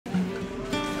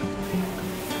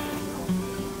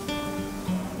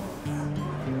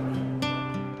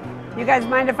You guys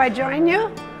mind if I join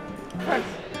you?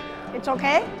 It's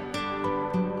okay?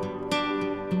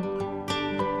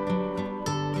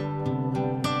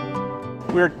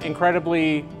 We're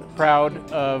incredibly proud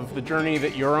of the journey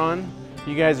that you're on.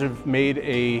 You guys have made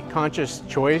a conscious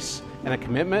choice and a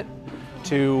commitment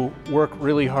to work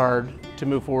really hard to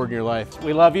move forward in your life.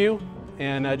 We love you,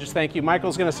 and just thank you.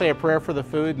 Michael's going to say a prayer for the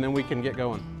food, and then we can get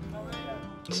going.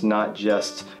 It's not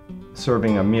just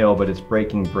serving a meal, but it's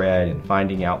breaking bread and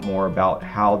finding out more about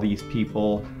how these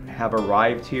people have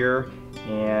arrived here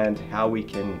and how we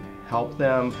can help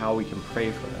them, how we can pray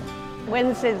for them.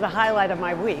 Wednesday is the highlight of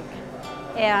my week,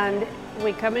 and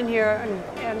we come in here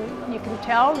and you can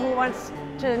tell who wants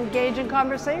to engage in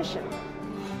conversation.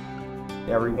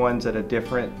 Everyone's at a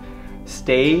different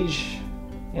stage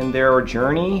in their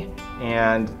journey,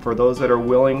 and for those that are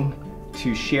willing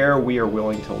to share, we are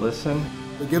willing to listen.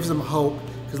 It gives them hope,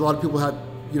 because a lot of people had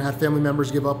family members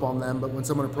give up on them, but when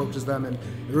someone approaches them and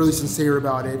they're really sincere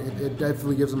about it, it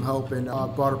definitely gives them hope and a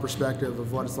broader perspective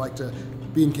of what it's like to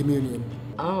be in communion.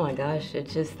 Oh my gosh,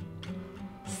 it's just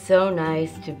so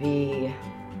nice to be,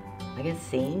 I guess,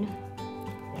 seen,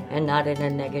 and not in a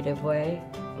negative way.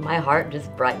 My heart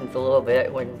just brightens a little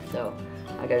bit so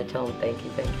I gotta tell them thank you,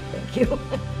 thank you, thank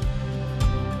you.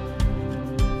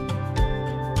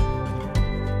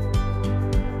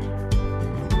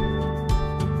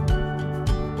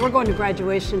 We're going to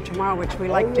graduation tomorrow, which we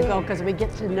like to go because we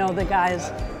get to know the guys,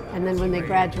 and then when they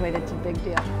graduate, it's a big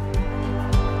deal.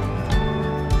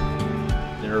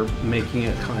 They're making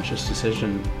a conscious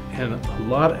decision and a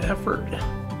lot of effort.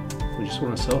 We just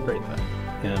want to celebrate that.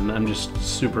 And I'm just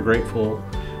super grateful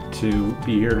to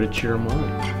be here to cheer them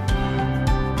on.